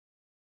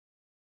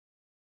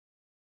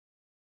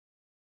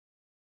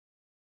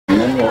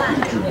will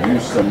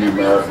introduce them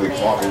numerically,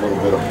 talk a little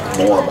bit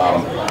more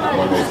about them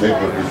when they take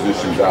their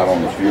positions out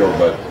on the field.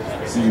 But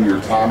senior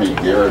Tommy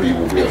Garrity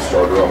will be a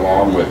starter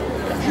along with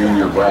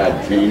junior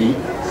Brad Caney,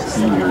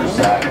 senior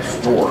Zach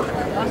Stork,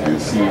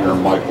 and senior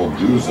Michael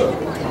Guza,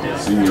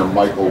 senior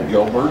Michael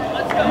Gilbert,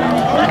 and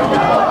junior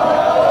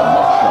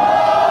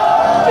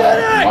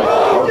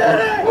Michael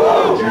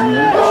Harper,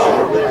 junior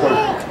the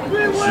coach,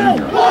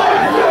 senior.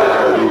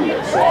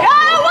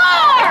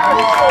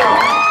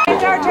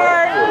 It's our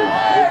turn.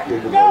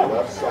 Into the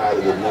left side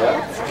of the net.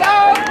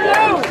 Go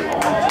blue.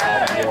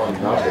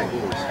 1-0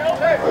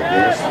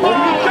 against the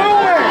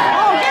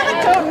Oh, give it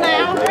to him now.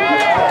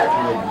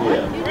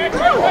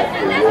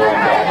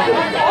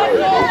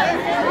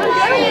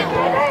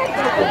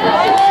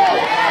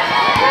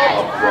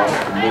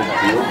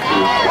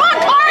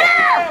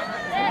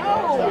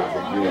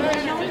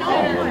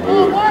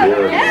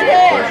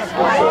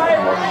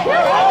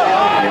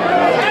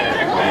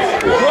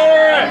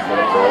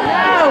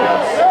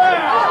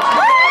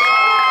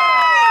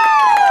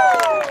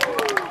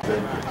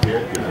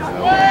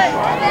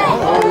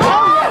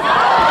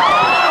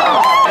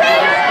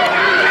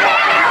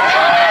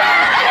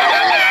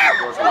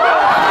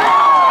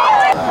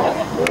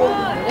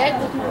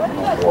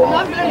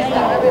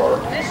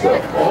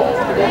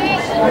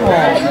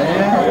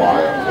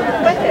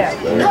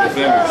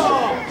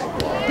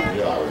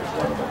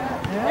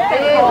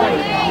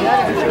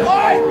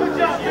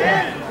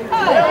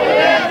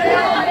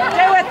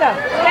 Stay with them.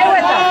 Stay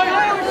with them.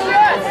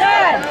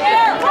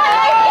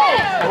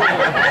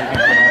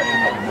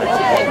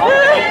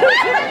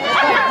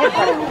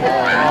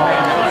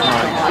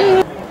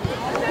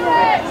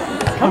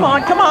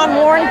 Come on,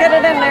 Warren. Get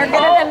it in there.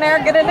 Get it in there.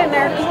 Get it in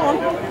there. Come on.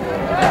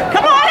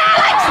 Come on,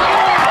 Alex!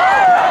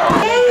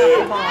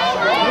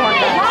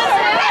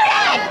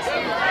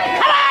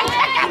 Come on,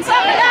 kick that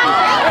sucker down!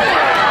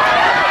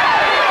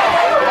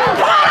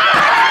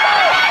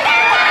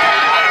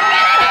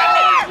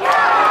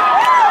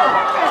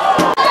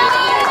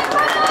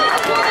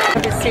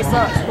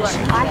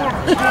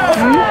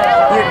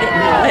 You're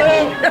getting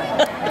it.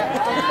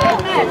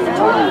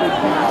 Come on.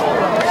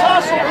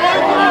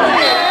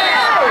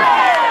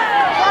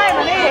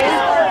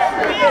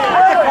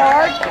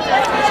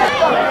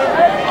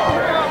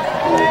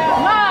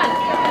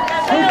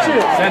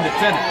 Send it,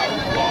 send it.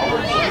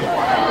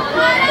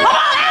 Come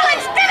on, Alex,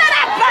 get it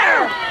up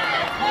there!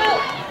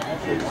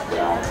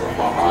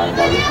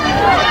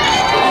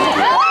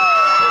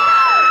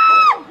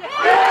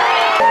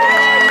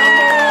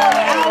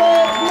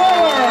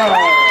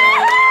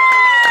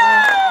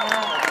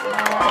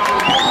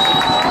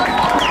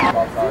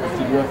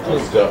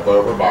 Step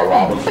over by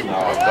Robinson.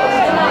 Now a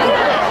touchdown.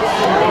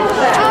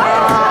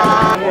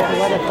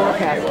 What the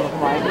forecast looks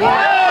like.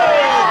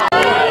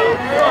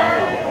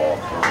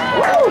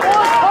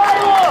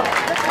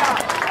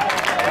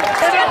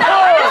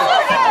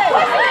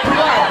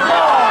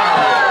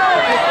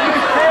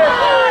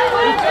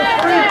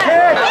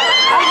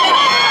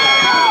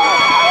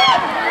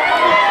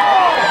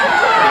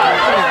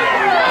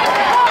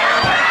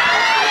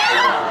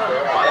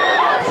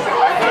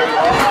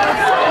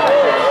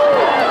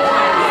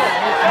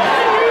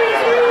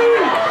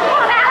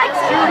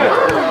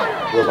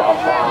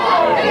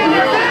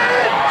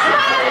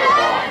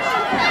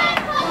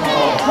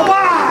 Come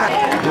on!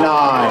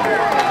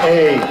 9,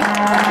 8.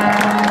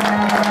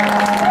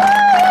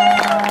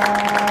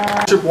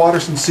 Bishop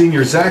Watterson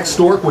senior Zach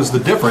Stork was the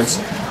difference.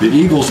 The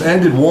Eagles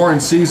ended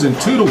Warren's season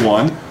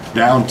 2-1,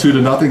 down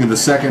 2-0 in the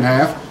second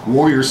half.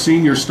 Warriors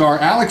senior star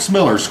Alex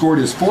Miller scored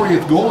his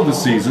 40th goal of the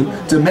season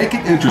to make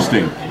it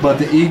interesting, but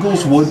the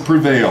Eagles would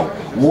prevail.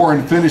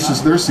 Warren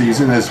finishes their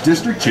season as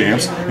district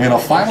champs and a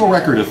final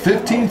record of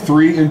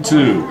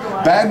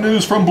 15-3-2. Bad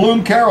news from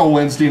Bloom Carroll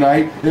Wednesday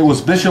night. It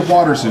was Bishop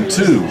Watterson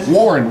 2,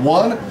 Warren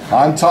 1.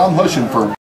 I'm Tom Hushin for